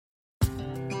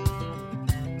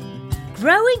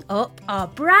Growing Up, our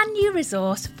brand new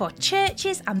resource for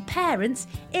churches and parents,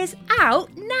 is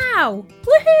out now.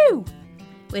 Woohoo!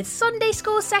 With Sunday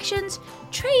school sessions,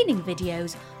 training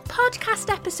videos,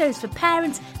 podcast episodes for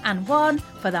parents and one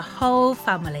for the whole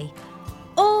family.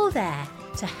 All there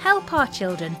to help our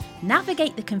children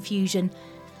navigate the confusion,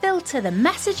 filter the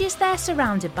messages they're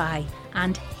surrounded by,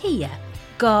 and hear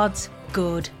God's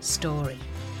good story.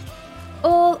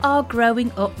 All our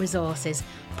Growing Up resources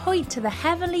point to the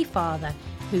Heavenly Father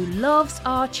who loves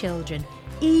our children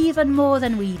even more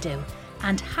than we do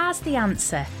and has the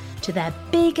answer to their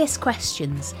biggest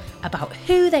questions about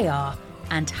who they are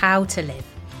and how to live.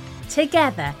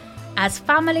 Together, as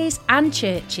families and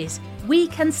churches, we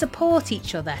can support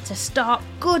each other to start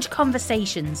good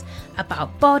conversations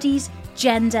about bodies,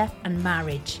 gender and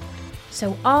marriage,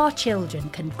 so our children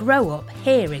can grow up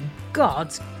hearing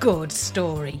God's good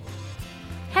story.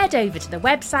 Head over to the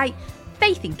website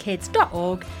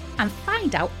faithinkids.org and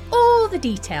find out all the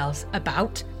details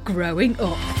about Growing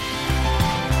Up.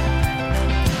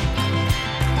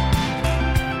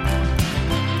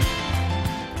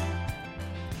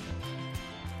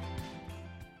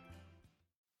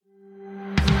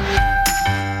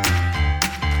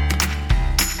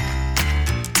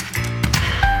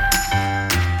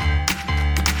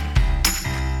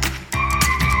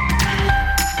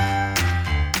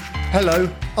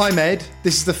 Hello, I'm Ed.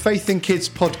 This is the Faith in Kids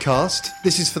podcast.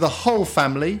 This is for the whole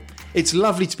family. It's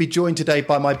lovely to be joined today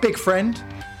by my big friend.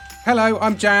 Hello,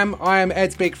 I'm Jam. I am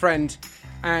Ed's big friend.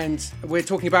 And we're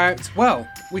talking about, well,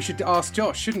 we should ask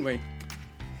Josh, shouldn't we?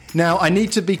 Now, I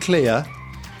need to be clear.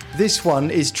 This one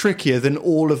is trickier than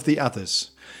all of the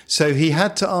others. So he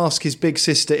had to ask his big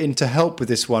sister in to help with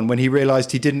this one when he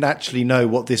realised he didn't actually know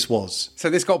what this was. So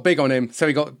this got big on him, so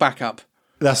he got backup.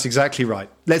 That's exactly right.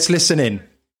 Let's listen in.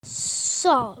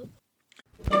 So,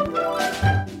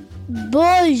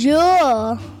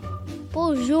 bonjour.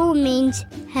 Bonjour means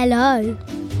hello.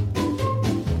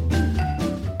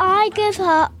 I give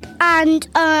up and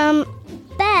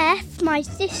Beth, my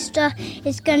sister,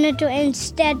 is going to do it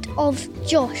instead of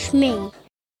Josh, me.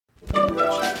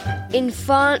 In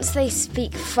France they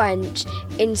speak French,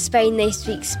 in Spain they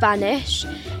speak Spanish,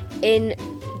 in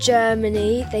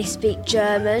Germany they speak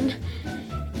German.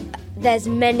 There's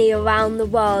many around the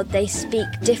world, they speak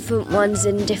different ones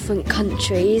in different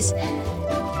countries.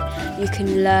 You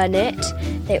can learn it.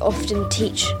 They often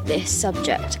teach this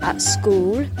subject at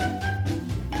school.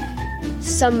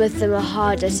 Some of them are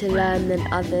harder to learn than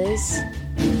others.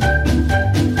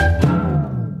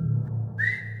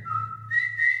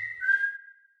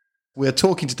 We're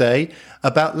talking today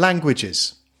about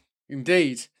languages.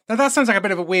 Indeed. Now that sounds like a bit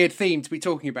of a weird theme to be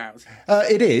talking about.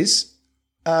 It is.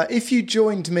 If you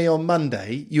joined me on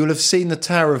Monday, you'll have seen the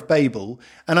Tower of Babel,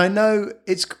 and I know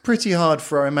it's pretty hard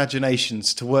for our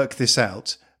imaginations to work this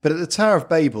out, but at the Tower of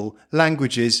Babel,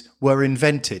 languages were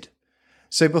invented.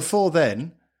 So before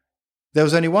then, there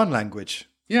was only one language.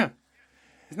 Yeah.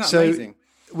 Isn't that amazing?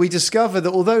 We discover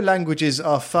that although languages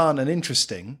are fun and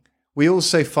interesting, we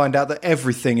also find out that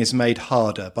everything is made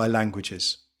harder by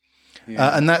languages.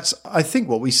 Yeah. And that's, I think,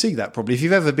 what we see that probably. If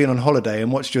you've ever been on holiday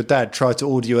and watched your dad try to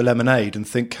order you a lemonade and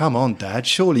think, come on, Dad,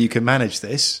 surely you can manage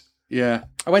this. Yeah.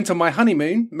 I went on my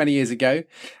honeymoon many years ago,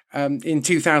 in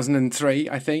 2003,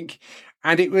 I think.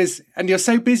 And you're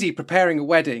so busy preparing a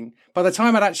wedding. By the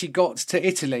time I'd actually got to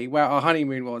Italy, where our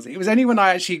honeymoon was, it was only when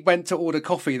I actually went to order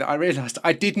coffee that I realised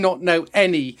I did not know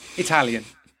any Italian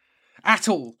at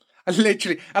all. I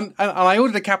literally, and I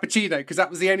ordered a cappuccino because that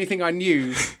was the only thing I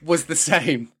knew was the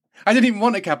same. I didn't even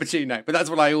want a cappuccino, but that's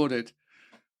what I ordered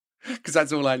because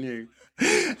that's all I knew.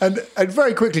 And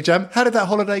very quickly, Jam, how did that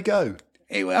holiday go?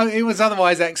 It was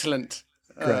otherwise excellent.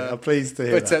 Great, I'm pleased to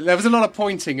hear that. But there was a lot of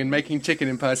pointing and making chicken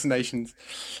impersonations.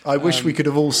 I wish we could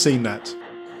have all seen that.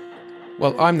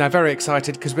 Well, I'm now very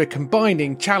excited because we're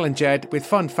combining Challenge Ed with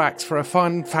Fun Facts for a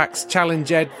Fun Facts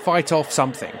Challenge Ed Fight Off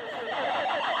Something.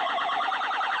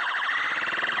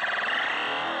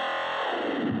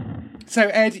 So,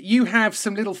 Ed, you have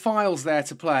some little files there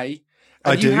to play.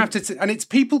 And I do. And it's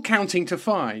people counting to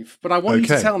 5, but I want you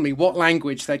to tell me what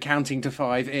language they're counting to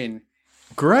 5 in.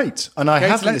 Great. And I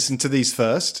haven't listened to these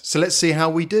first, so let's see how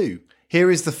we do.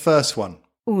 Here is the first one.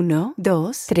 1,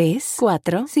 2, 3, 4,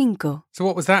 5. So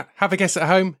what was that? Have a guess at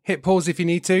home. Hit pause if you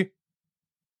need to.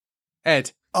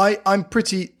 Ed.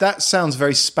 That sounds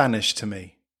very Spanish to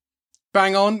me.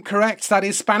 Bang on, correct. That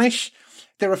is Spanish.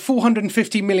 There are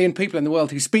 450 million people in the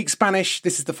world who speak Spanish.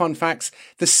 This is the fun facts.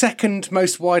 The second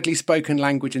most widely spoken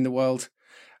language in the world,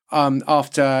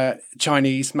 after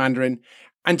Chinese, Mandarin.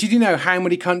 And did you know how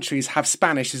many countries have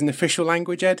Spanish as an official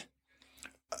language, Ed?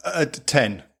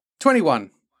 10.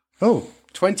 21. Oh,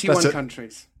 21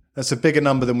 countries. That's a bigger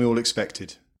number than we all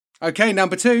expected. Okay,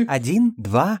 number 2. 1, 2,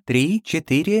 3,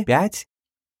 4, 5.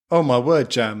 Oh my word,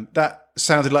 Jam. That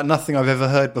sounded like nothing I've ever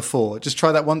heard before. Just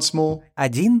try that once more.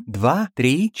 1, 2,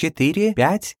 3, 4,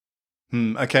 5.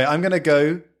 Okay, I'm going to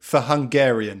go for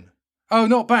Hungarian. Oh,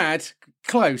 not bad.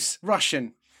 Close.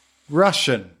 Russian.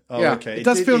 Russian. Oh, yeah. okay. It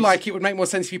does feel like it would make more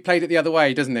sense if you played it the other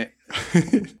way, doesn't it?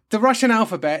 The Russian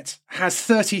alphabet has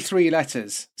 33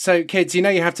 letters. So, kids, you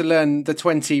have to learn the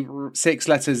 26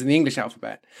 letters in the English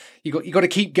alphabet. You got to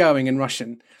keep going in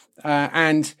Russian.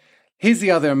 And here's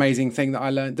the other amazing thing that I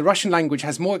learned. The Russian language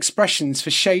has more expressions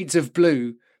for shades of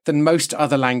blue than most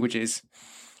other languages.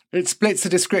 It splits the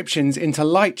descriptions into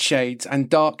light shades and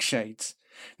dark shades.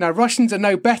 Now, Russians are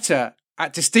no better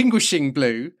at distinguishing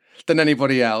blue than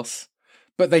anybody else,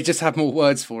 but they just have more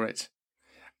words for it.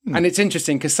 And it's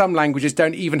interesting because some languages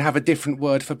don't even have a different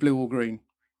word for blue or green.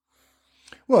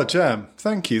 Well, Jam,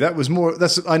 thank you.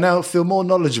 I now feel more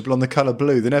knowledgeable on the colour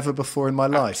blue than ever before in my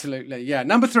life. Absolutely, yeah.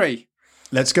 Number 3.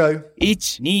 Let's go. 1,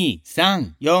 2, 3,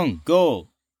 4, go.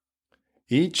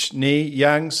 Ich, ni,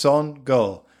 yang, son,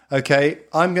 go. Okay,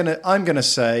 I'm gonna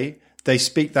say they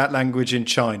speak that language in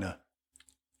China.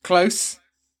 Close.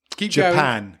 Keep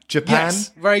Japan. going. Japan? Yes,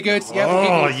 very good. Yeah,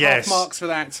 we'll give you half marks for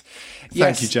that.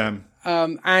 Thank you, Jam.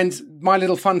 And my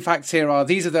little fun facts here are,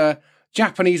 these are the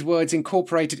Japanese words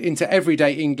incorporated into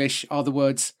everyday English are the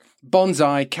words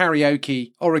bonsai,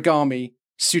 karaoke, origami,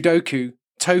 sudoku,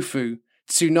 tofu,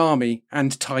 tsunami,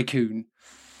 and tycoon.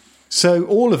 So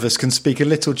all of us can speak a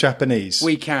little Japanese?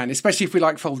 We can, especially if we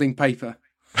like folding paper.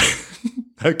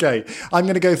 Okay, I'm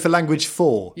going to go for language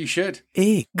 4. You should.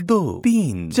 1, 2,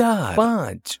 3, 4,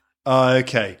 5.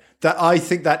 Okay, I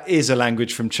think that is a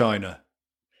language from China.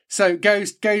 So go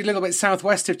a little bit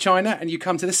southwest of China and you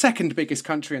come to the second biggest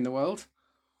country in the world.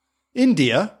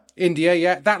 India? India,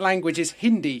 yeah. That language is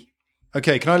Hindi.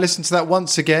 Okay, can I listen to that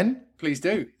once again? Please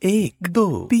do. 1,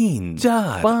 2, 3,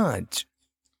 4, 5.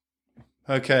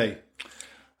 Okay.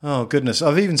 Oh, goodness.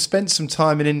 I've even spent some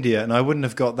time in India and I wouldn't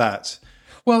have got that.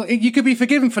 Well, you could be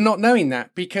forgiven for not knowing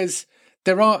that because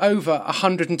there are over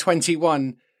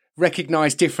 121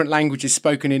 recognised different languages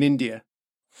spoken in India.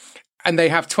 And they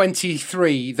have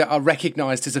 23 that are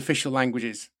recognised as official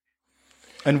languages.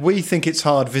 And we think it's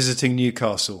hard visiting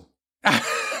Newcastle.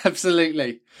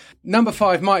 Absolutely. Number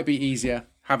 5 might be easier.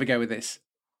 Have a go with this.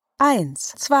 1, 2,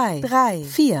 3,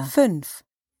 4, 5.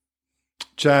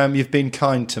 Jam, you've been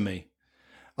kind to me.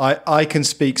 I can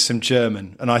speak some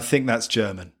German, and I think that's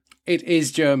German. It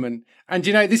is German. And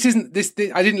this isn't this.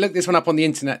 I didn't look this one up on the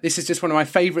internet. This is just one of my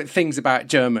favourite things about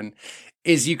German,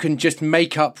 is you can just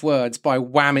make up words by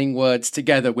whamming words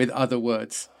together with other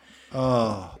words.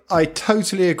 Oh, I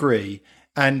totally agree.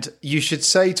 And you should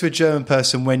say to a German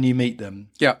person when you meet them,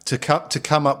 to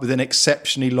come up with an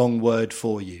exceptionally long word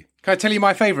for you. Can I tell you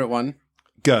my favourite one?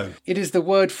 Go. It is the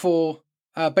word for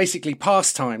basically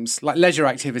pastimes, like leisure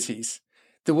activities.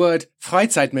 The word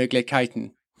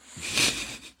Freizeitmöglichkeiten.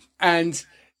 And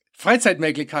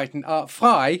Freizeitmöglichkeiten are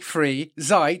frei, free,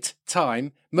 Zeit,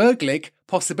 time, möglich,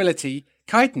 possibility,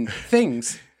 Keiten,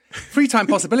 things. Free time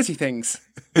possibility things.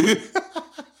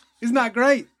 Isn't that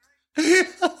great?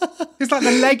 It's like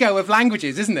the Lego of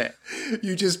languages, isn't it?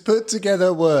 You just put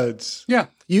together words. Yeah.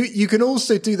 You can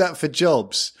also do that for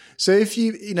jobs. So if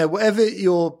whatever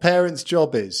your parent's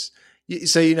job is,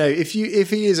 if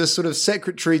he is a sort of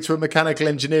secretary to a mechanical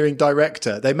engineering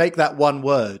director, they make that one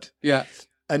word. Yeah.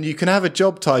 And you can have a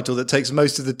job title that takes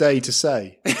most of the day to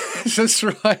say. That's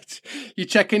right. You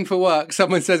check in for work.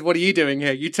 Someone says, "What are you doing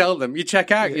here?" You tell them. You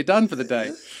check out. You're done for the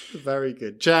day. Very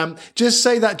good. Jam, just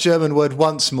say that German word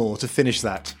once more to finish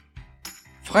that.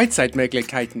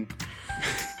 Freizeitmöglichkeiten.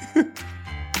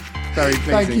 Very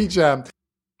pleasing. Thank you, Jam.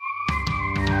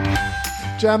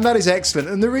 Jam, that is excellent.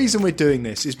 And the reason we're doing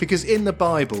this is because in the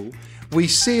Bible, we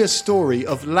see a story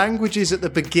of languages at the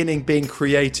beginning being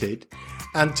created.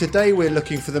 And today we're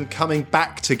looking for them coming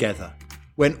back together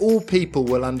when all people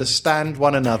will understand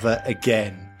one another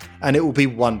again. And it will be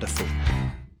wonderful.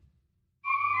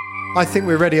 I think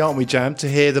we're ready, aren't we, Jam, to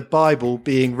hear the Bible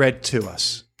being read to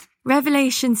us.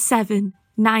 Revelation 7,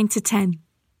 9-10.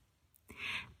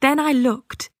 Then I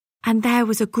looked, and there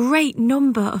was a great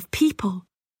number of people.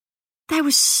 There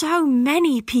were so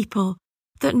many people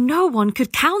that no one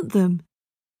could count them.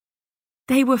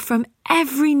 They were from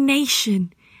every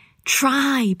nation,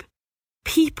 tribe,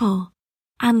 people,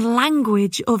 and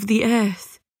language of the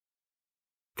earth.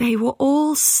 They were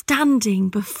all standing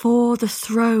before the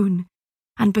throne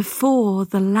and before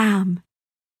the Lamb.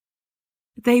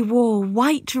 They wore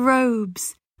white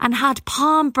robes and had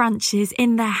palm branches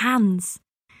in their hands.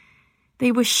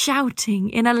 They were shouting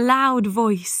in a loud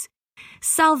voice,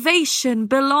 Salvation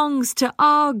belongs to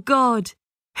our God,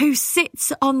 who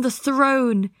sits on the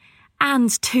throne, and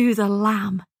to the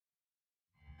Lamb.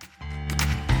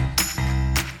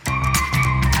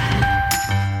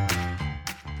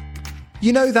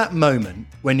 You know that moment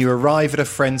when you arrive at a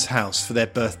friend's house for their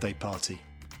birthday party?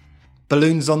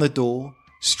 Balloons on the door,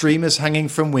 streamers hanging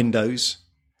from windows,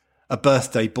 a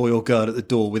birthday boy or girl at the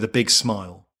door with a big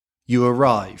smile. You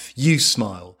arrive, you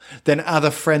smile, then other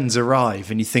friends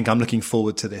arrive and you think, I'm looking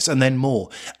forward to this, and then more.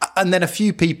 And then a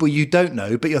few people you don't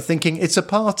know, but you're thinking, it's a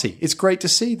party, it's great to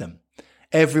see them.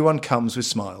 Everyone comes with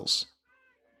smiles.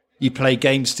 You play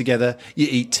games together, you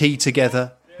eat tea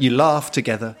together, you laugh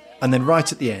together, and then right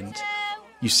at the end,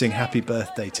 you sing happy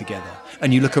birthday together.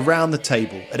 And you look around the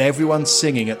table at everyone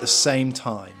singing at the same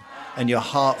time, and your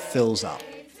heart fills up.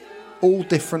 All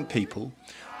different people,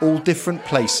 all different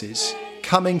places,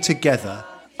 coming together,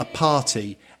 a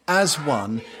party, as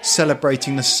one,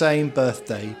 celebrating the same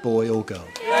birthday, boy or girl.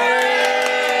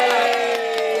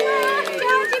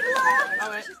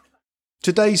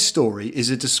 Today's story is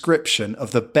a description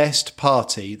of the best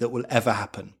party that will ever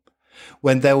happen,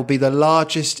 when there will be the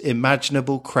largest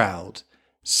imaginable crowd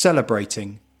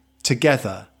celebrating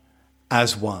together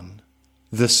as one,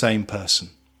 the same person.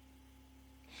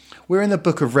 We're in the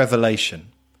book of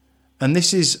Revelation, and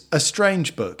this is a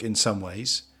strange book in some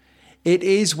ways. It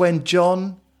is when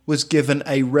John was given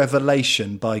a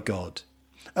revelation by God.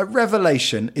 A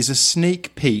revelation is a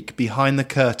sneak peek behind the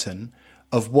curtain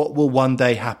of what will one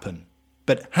day happen,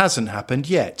 but hasn't happened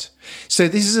yet. So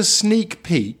this is a sneak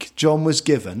peek John was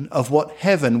given of what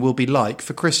heaven will be like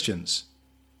for Christians.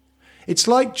 It's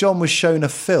like John was shown a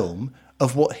film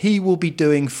of what he will be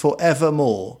doing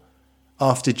forevermore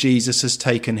after Jesus has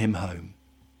taken him home.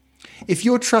 If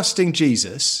you're trusting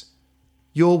Jesus,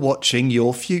 you're watching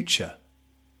your future.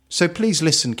 So please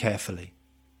listen carefully.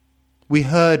 We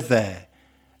heard there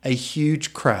a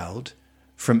huge crowd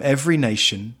from every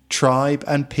nation, tribe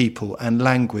and people and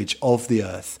language of the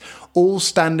earth, all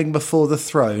standing before the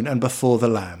throne and before the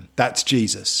Lamb. That's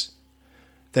Jesus.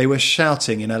 They were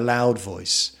shouting in a loud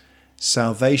voice,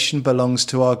 "Salvation belongs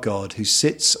to our God who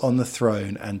sits on the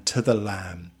throne and to the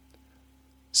Lamb."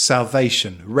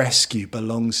 Salvation, rescue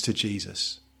belongs to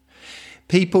Jesus.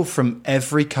 People from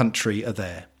every country are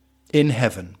there in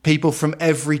heaven. People from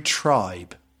every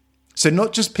tribe. So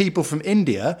not just people from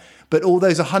India, but all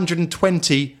those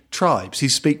 120 tribes who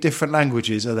speak different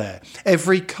languages are there.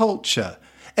 Every culture,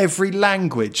 every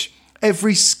language,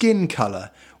 every skin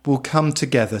colour will come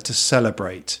together to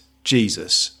celebrate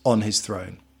Jesus on his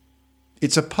throne.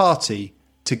 It's a party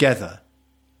together,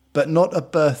 but not a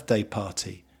birthday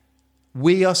party.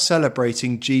 We are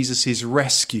celebrating Jesus'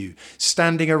 rescue,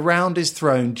 standing around his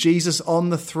throne, Jesus on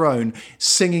the throne,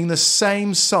 singing the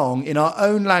same song in our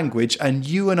own language, and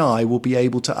you and I will be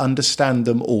able to understand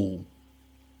them all.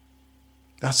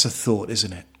 That's a thought,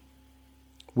 isn't it?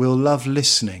 We'll love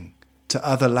listening to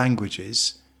other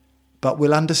languages, but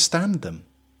we'll understand them,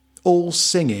 all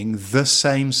singing the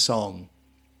same song,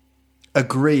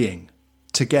 agreeing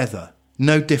together,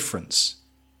 no difference.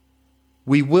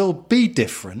 We will be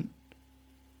different,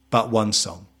 but one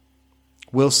song.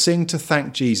 We'll sing to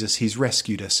thank Jesus, he's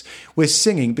rescued us. We're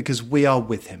singing because we are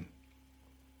with him.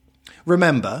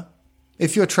 Remember,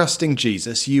 if you're trusting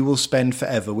Jesus, you will spend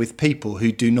forever with people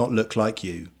who do not look like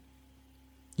you.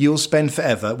 You'll spend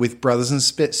forever with brothers and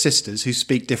sisters who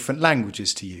speak different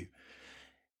languages to you.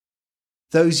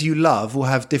 Those you love will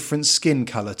have different skin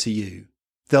colour to you.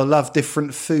 They'll love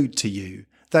different food to you.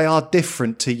 They are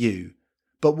different to you.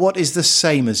 But what is the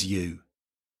same as you?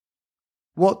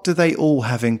 What do they all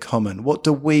have in common? What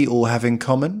do we all have in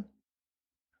common?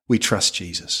 We trust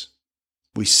Jesus.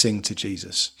 We sing to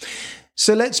Jesus.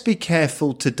 So let's be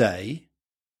careful today,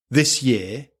 this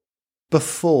year,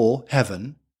 before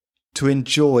heaven, to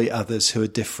enjoy others who are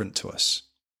different to us.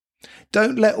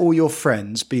 Don't let all your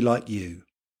friends be like you.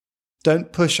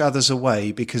 Don't push others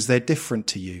away because they're different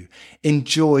to you.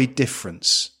 Enjoy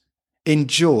difference.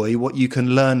 Enjoy what you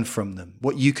can learn from them,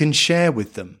 what you can share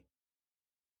with them.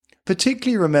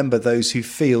 Particularly remember those who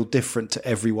feel different to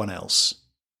everyone else.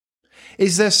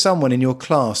 Is there someone in your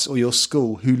class or your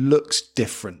school who looks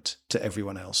different to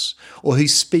everyone else, or who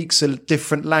speaks a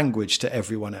different language to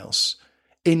everyone else?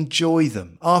 Enjoy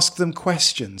them, ask them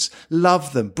questions,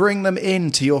 love them, bring them in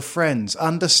to your friends,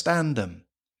 understand them.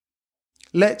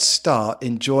 Let's start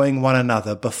enjoying one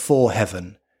another before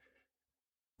heaven,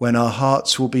 when our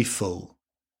hearts will be full,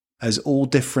 as all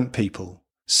different people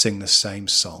sing the same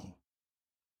song.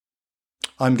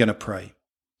 I'm going to pray.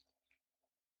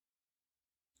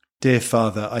 Dear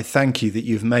Father, I thank you that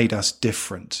you've made us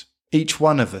different. Each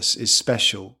one of us is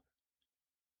special.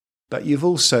 But you've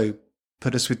also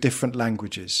put us with different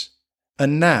languages.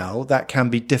 And now that can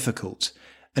be difficult,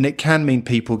 and it can mean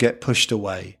people get pushed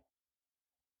away.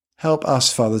 Help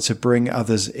us, Father, to bring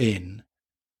others in,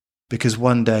 because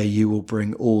one day you will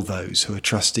bring all those who are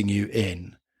trusting you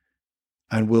in,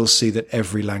 and we'll see that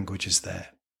every language is there.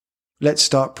 Let's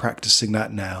start practicing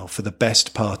that now for the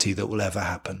best party that will ever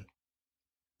happen.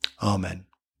 Amen.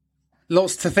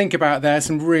 Lots to think about there,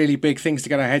 some really big things to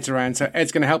get our heads around. So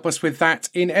Ed's going to help us with that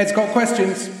in Ed's Got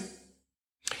Questions.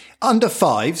 Under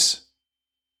fives,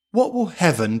 what will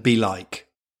heaven be like?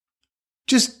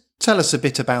 Just tell us a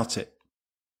bit about it.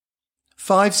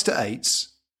 5s to 8s,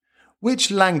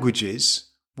 which languages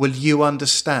will you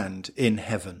understand in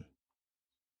heaven?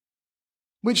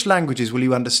 Which languages will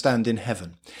you understand in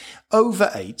heaven? Over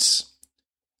 8s,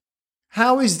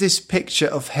 how is this picture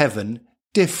of heaven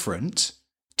different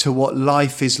to what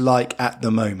life is like at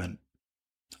the moment?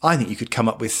 I think you could come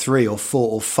up with 3 or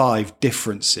 4 or 5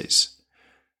 differences.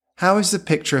 How is the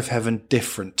picture of heaven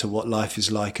different to what life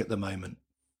is like at the moment?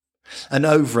 And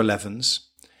over 11s,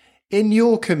 in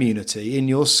your community, in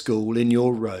your school, in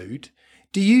your road,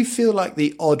 do you feel like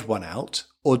the odd one out,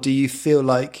 or do you feel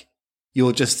like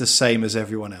you're just the same as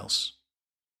everyone else?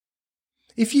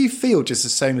 If you feel just the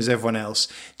same as everyone else,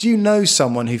 do you know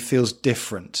someone who feels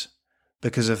different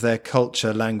because of their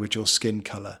culture, language, or skin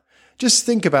colour? Just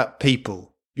think about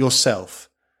people, yourself,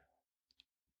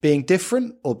 being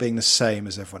different or being the same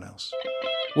as everyone else.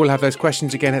 We'll have those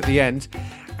questions again at the end.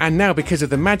 And now, because of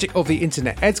the magic of the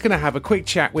internet, Ed's going to have a quick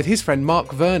chat with his friend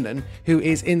Mark Vernon, who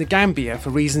is in the Gambia for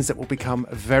reasons that will become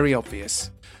very obvious.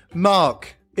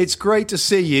 Mark, it's great to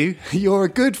see you. You're a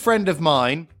good friend of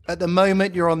mine. At the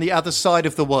moment, you're on the other side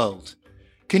of the world.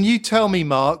 Can you tell me,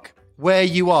 Mark, where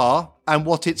you are and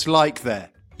what it's like there?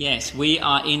 Yes, we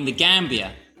are in the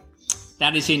Gambia.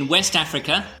 That is in West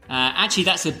Africa. Actually,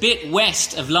 that's a bit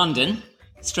west of London,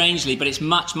 strangely, but it's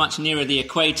much, much nearer the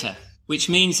equator, which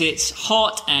means it's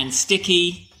hot and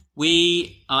sticky.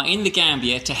 We are in the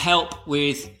Gambia to help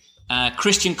with a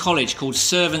Christian college called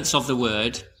Servants of the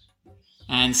Word.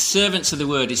 And Servants of the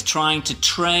Word is trying to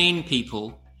train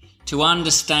people to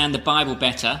understand the Bible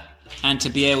better and to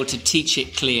be able to teach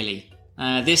it clearly.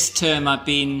 This term I've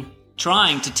been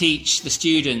trying to teach the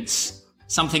students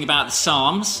something about the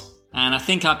Psalms, and I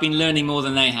think I've been learning more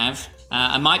than they have.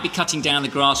 I might be cutting down the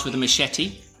grass with a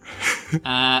machete,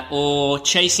 or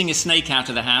chasing a snake out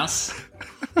of the house,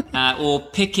 or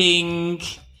picking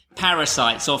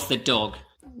parasites off the dog.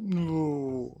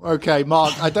 Ooh, okay,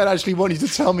 Mark, I don't actually want you to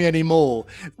tell me any more.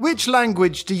 Which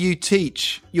language do you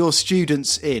teach your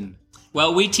students in?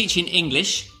 Well, we teach in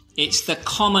English. It's the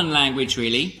common language,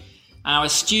 really. Our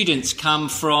students come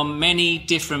from many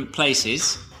different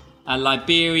places.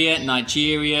 Liberia,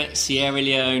 Nigeria, Sierra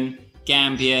Leone,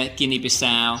 Gambia,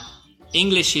 Guinea-Bissau.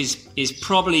 English is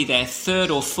probably their 3rd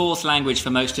or 4th language for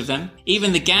most of them.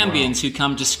 Even the Gambians who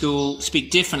come to school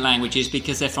speak different languages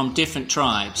because they're from different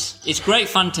tribes. It's great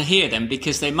fun to hear them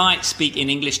because they might speak in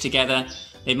English together,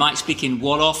 they might speak in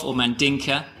Wolof or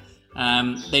Mandinka,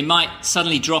 they might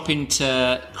suddenly drop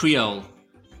into Creole.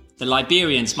 The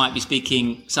Liberians might be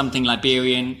speaking something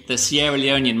Liberian, the Sierra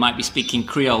Leonean might be speaking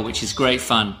Creole, which is great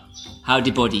fun.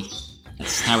 Howdy body.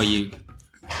 How are you?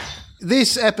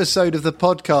 This episode of the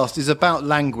podcast is about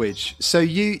language. So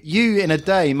you in a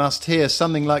day must hear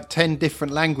something like 10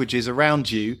 different languages around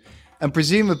you, and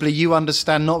presumably you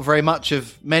understand not very much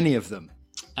of many of them.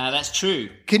 That's true.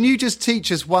 Can you just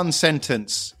teach us one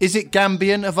sentence? Is it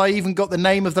Gambian? Have I even got the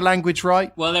name of the language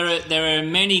right? Well, there are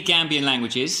many Gambian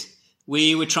languages.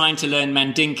 We were trying to learn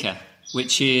Mandinka,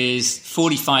 which is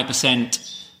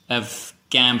 45% of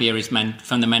Gambia is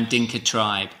from the Mandinka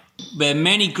tribe. There are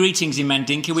many greetings in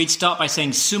Mandinka. We'd start by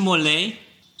saying Sumole.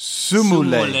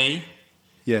 Sumole.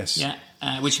 Yes. Yeah,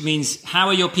 which means, how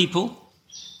are your people?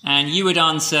 And you would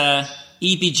answer,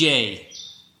 EBJ.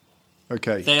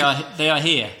 Okay. They are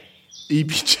here.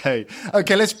 EBJ.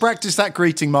 Okay, let's practice that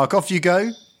greeting, Mark. Off you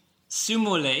go.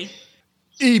 Sumole.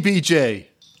 EBJ.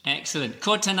 Excellent.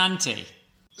 Kotanante.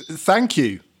 Thank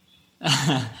you.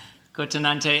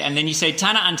 Kotanante. And then you say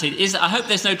Tana Ante. I hope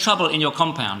there's no trouble in your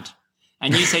compound.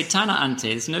 And you say Tana Ante.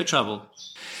 There's no trouble.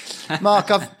 Mark,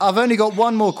 I've only got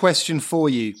one more question for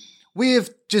you. We have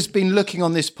just been looking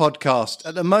on this podcast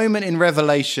at the moment in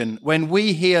Revelation when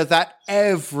we hear that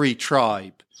every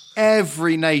tribe,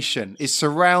 every nation is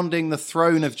surrounding the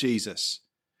throne of Jesus.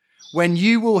 When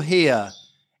you will hear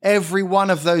every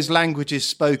one of those languages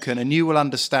spoken and you will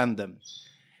understand them.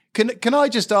 Can I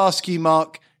just ask you,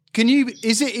 Mark,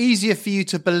 is it easier for you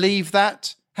to believe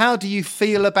that? How do you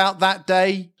feel about that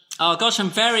day? Oh gosh, I'm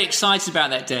very excited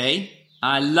about that day.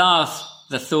 I love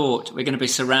the thought we're going to be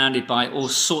surrounded by all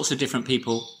sorts of different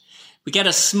people. We get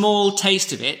a small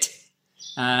taste of it.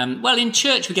 Well, in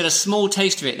church, we get a small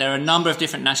taste of it. There are a number of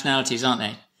different nationalities, aren't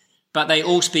they? But they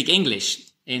all speak English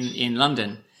in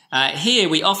London. Here,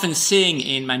 we often sing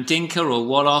in Mandinka or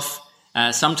Wolof,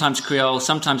 sometimes Creole,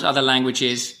 sometimes other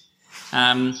languages.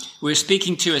 We were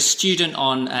speaking to a student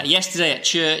on yesterday at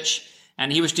church,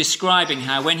 and he was describing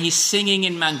how when he's singing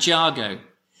in Manjago,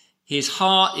 his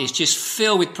heart is just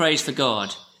filled with praise for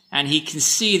God, and he can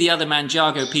see the other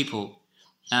Manjago people.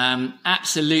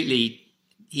 Absolutely.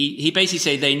 He basically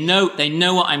said they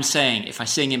know what I'm saying if I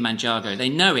sing in Manjago. They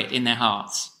know it in their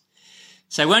hearts.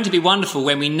 So won't it be wonderful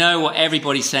when we know what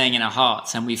everybody's saying in our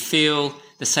hearts and we feel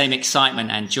the same excitement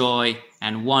and joy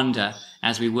and wonder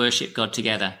as we worship God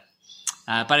together.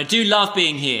 But I do love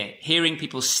being here, hearing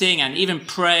people sing and even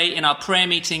pray in our prayer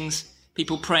meetings.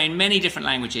 People pray in many different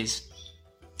languages.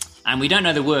 And we don't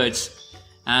know the words,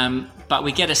 but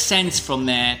we get a sense from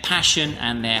their passion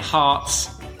and their hearts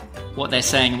what they're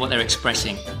saying and what they're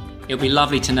expressing. It'll be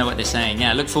lovely to know what they're saying.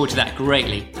 Yeah, I look forward to that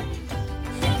greatly.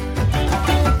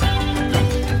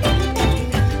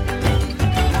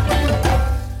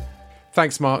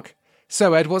 Thanks, Mark.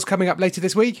 So, Ed, what's coming up later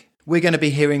this week? We're going to be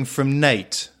hearing from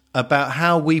Nate about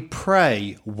how we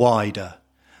pray wider.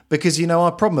 Because, you know,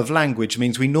 our problem of language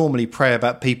means we normally pray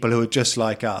about people who are just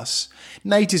like us.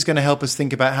 Nate is going to help us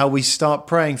think about how we start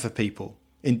praying for people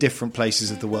in different places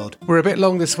of the world. We're a bit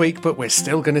long this week, but we're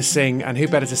still going to sing, and who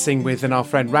better to sing with than our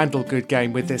friend Randall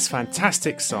Goodgame with this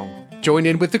fantastic song. Join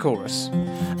in with the chorus.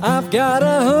 I've got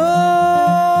a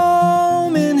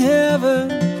home in heaven,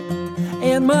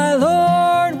 and my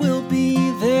Lord will be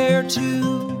there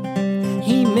too.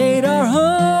 He made our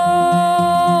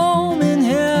home in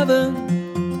heaven.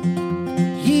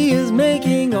 He is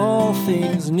making all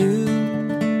things new.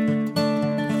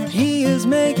 He is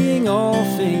making all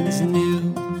things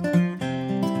new.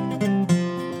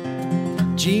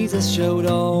 Jesus showed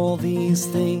all these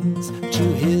things to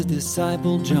his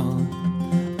disciple John.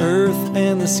 Earth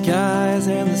and the skies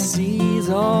and the seas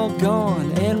all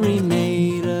gone and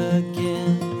remade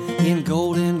again in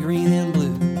gold and green and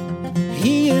blue.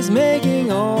 He is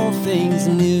making all things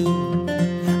new.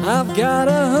 I've got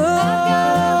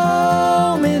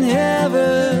a home in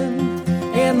heaven,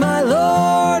 and my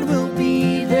Lord will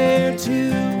be there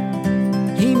too.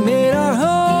 He made our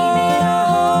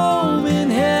home in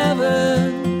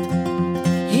heaven.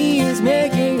 He is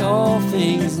making all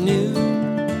things new.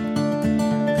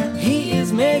 He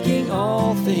is making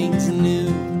all things new.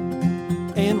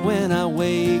 And when I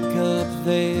wake up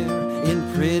there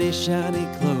in pretty shiny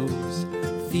clothes,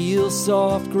 feel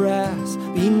soft grass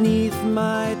beneath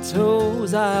my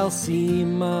toes, I'll see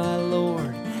my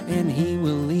Lord and he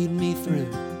will lead me through.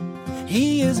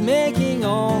 He is making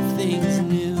all things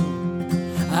new.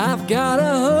 I've got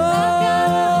a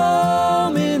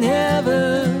home in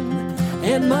heaven,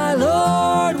 and my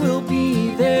Lord will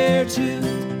be there too.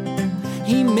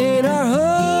 He made our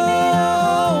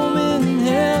home in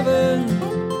heaven.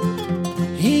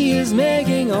 He is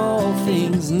making all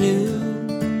things new.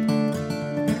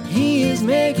 He is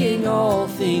making all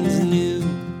things new.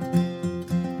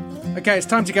 Okay, it's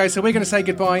time to go, so we're going to say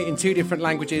goodbye in two different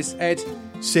languages. Ed?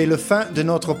 C'est le fin de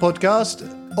notre podcast.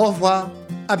 Au revoir.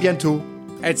 À bientôt.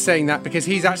 Ed's saying that because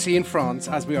he's actually in France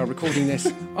as we are recording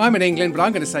this. I'm in England, but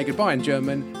I'm going to say goodbye in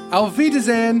German. Auf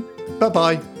Wiedersehen.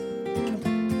 Bye-bye.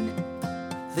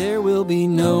 There will be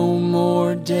no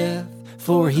more death,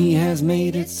 for he has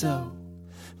made it so.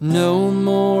 No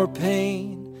more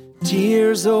pain,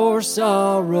 tears or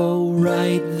sorrow.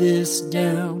 Write this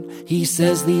down. He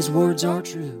says these words are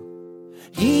true.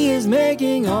 He is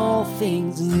making all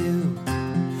things new.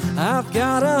 I've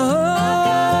got a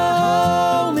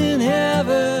home in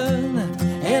heaven,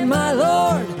 and my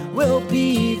Lord will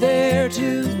be there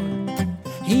too.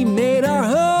 He made our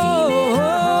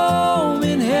home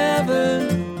in heaven.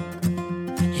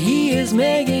 He is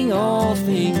making all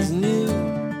things new.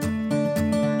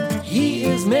 He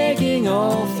is making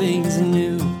all things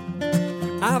new.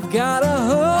 I've got a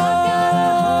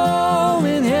home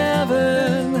in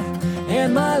heaven,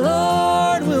 and my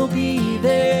Lord will be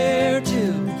there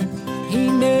too. He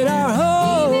made our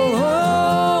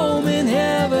home in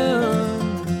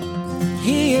heaven.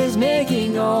 He is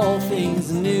making all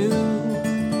things new.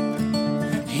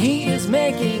 He is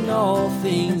making all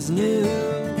things new.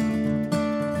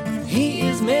 He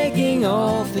is making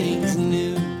all things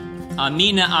new.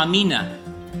 Amina, Amina.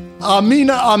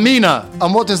 Amina, Amina.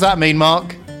 And what does that mean,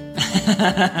 Mark?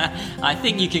 I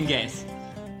think you can guess.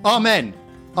 Amen.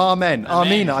 Amen.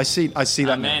 Amina. I see that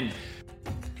Amen. now.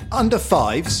 Under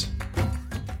fives,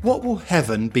 what will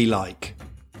heaven be like?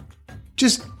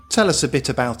 Just tell us a bit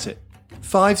about it.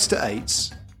 5s to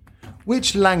 8s.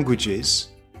 Which languages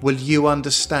will you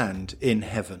understand in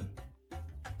heaven?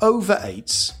 Over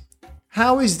 8s,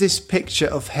 how is this picture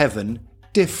of heaven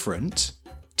different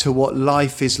to what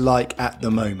life is like at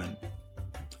the moment?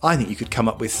 I think you could come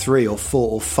up with 3 or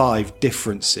 4 or 5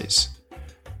 differences.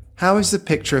 How is the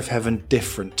picture of heaven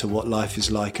different to what life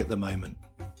is like at the moment?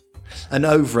 And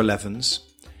over 11s,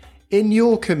 in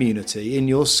your community, in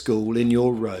your school, in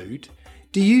your road,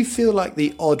 do you feel like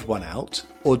the odd one out,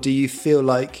 or do you feel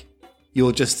like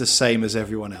you're just the same as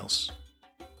everyone else?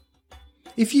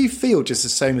 If you feel just the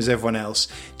same as everyone else,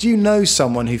 do you know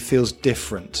someone who feels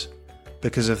different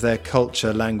because of their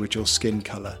culture, language or skin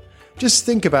colour? Just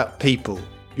think about people,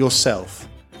 yourself,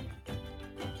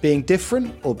 being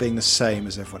different or being the same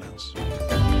as everyone else.